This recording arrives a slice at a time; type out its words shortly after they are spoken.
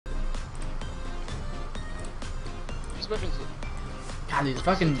weapons? God, these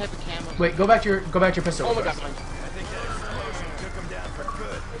fucking. Type of camo. Wait, go back to your pistol. Oh my god, first. mine. I think that explosion took him down for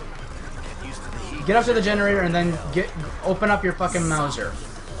good. Get used to the heat. Get up to the generator and then open up your fucking Mauser.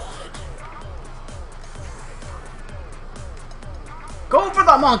 Go for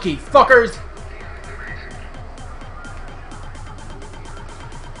the monkey, fuckers!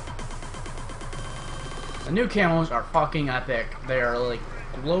 The new camos are fucking epic. They are like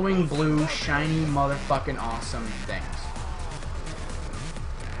glowing blue, shiny, motherfucking awesome things.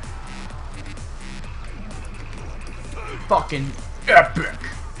 Fucking epic!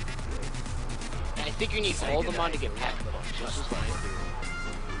 I think you need all of them on to get packed. This is what I do.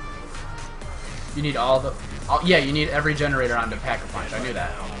 You need all the... yeah, you need every generator on to pack a punch. I knew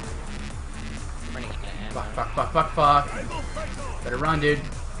that. I'm running out of ammo. Fuck. Better run, dude.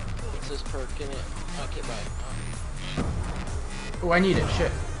 What's this perk in it? Okay, bye. Oh, I need it.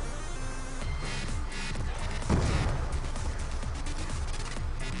 Shit.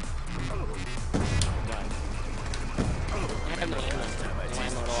 I have no ammo. No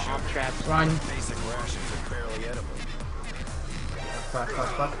ammo at all. I'm trapped. Run. Basic rations are barely edible. Fuck. You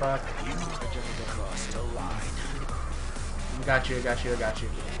crossed a line. Got you.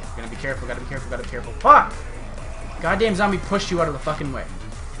 Gotta be careful. Fuck! Goddamn zombie pushed you out of the fucking way.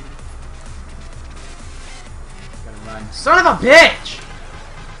 Gotta run. Son of a bitch!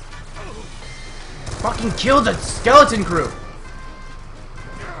 Fucking killed the skeleton crew.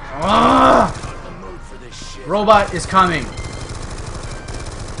 Ugh! In the mood for this shit. Robot is coming.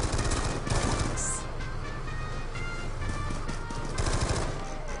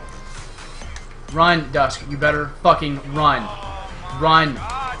 Run, Dusk. You better fucking run. Run.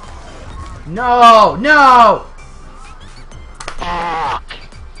 No!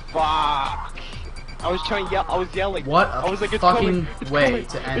 Fuck! I was trying to yell. I was yelling. What I a was like, it's fucking coming. It's way coming.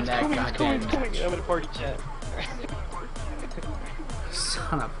 to end It's that coming. goddamn It's coming. I'm in a party chat.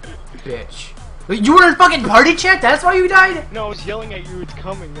 Son of a bitch. You were in fucking party chat? That's why you died? No, I was yelling at you. It's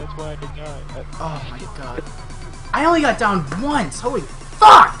coming. That's why I died. Oh my god. I only got down once. Holy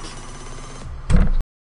fuck!